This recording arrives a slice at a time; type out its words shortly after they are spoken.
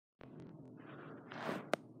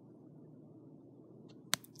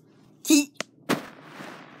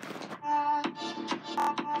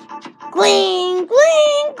Gling,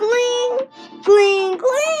 gling, gling, gling,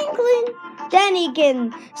 gling, gling. Then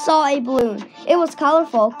he saw a balloon. It was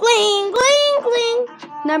colorful. Gling, gling, gling.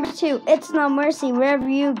 Number 2, it's no mercy wherever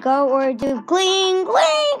you go or do. Gling,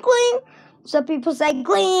 gling, gling. Some people say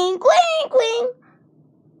gling, gling, gling.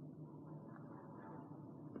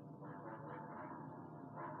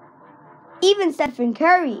 Even Stephen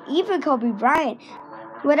Curry, even Kobe Bryant.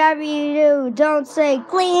 Whatever you do, don't say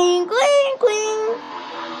gling, gling, gling.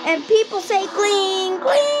 And people say gling,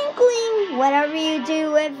 gling, gling. Whatever you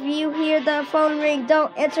do, if you hear the phone ring,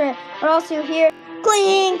 don't answer it, or else you'll hear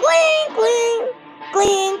gling, gling, gling,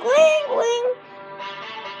 gling, gling, gling.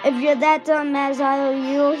 If you're that dumb as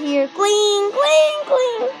you'll hear gling, gling,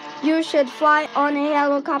 gling. You should fly on a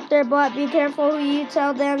helicopter, but be careful who you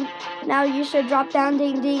tell them. Now you should drop down,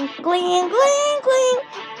 ding, ding, gling, gling, gling.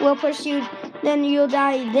 We'll push you, then you'll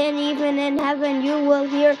die. Then even in heaven you will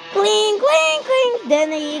hear gling, gling, gling. Then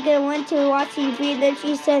the eagle went to watch TV. Then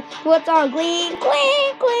she said, what's all gling,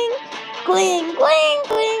 gling, gling, gling, gling,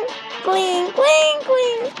 gling, gling, gling,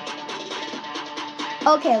 gling.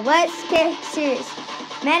 Okay, let's get serious.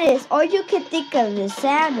 Madness, all you can think of is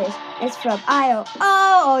sadness. It's from Io.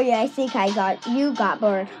 Oh yeah, I think you got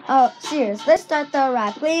bored. Oh, serious. Let's start the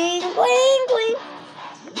rap. Gling, gling, gling.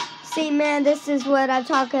 See, man, this is what I'm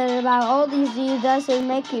talking about. All these dudes doesn't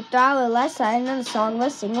make you throw a left side and the song.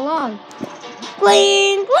 Let's sing along.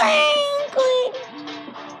 Gling, gling, gling.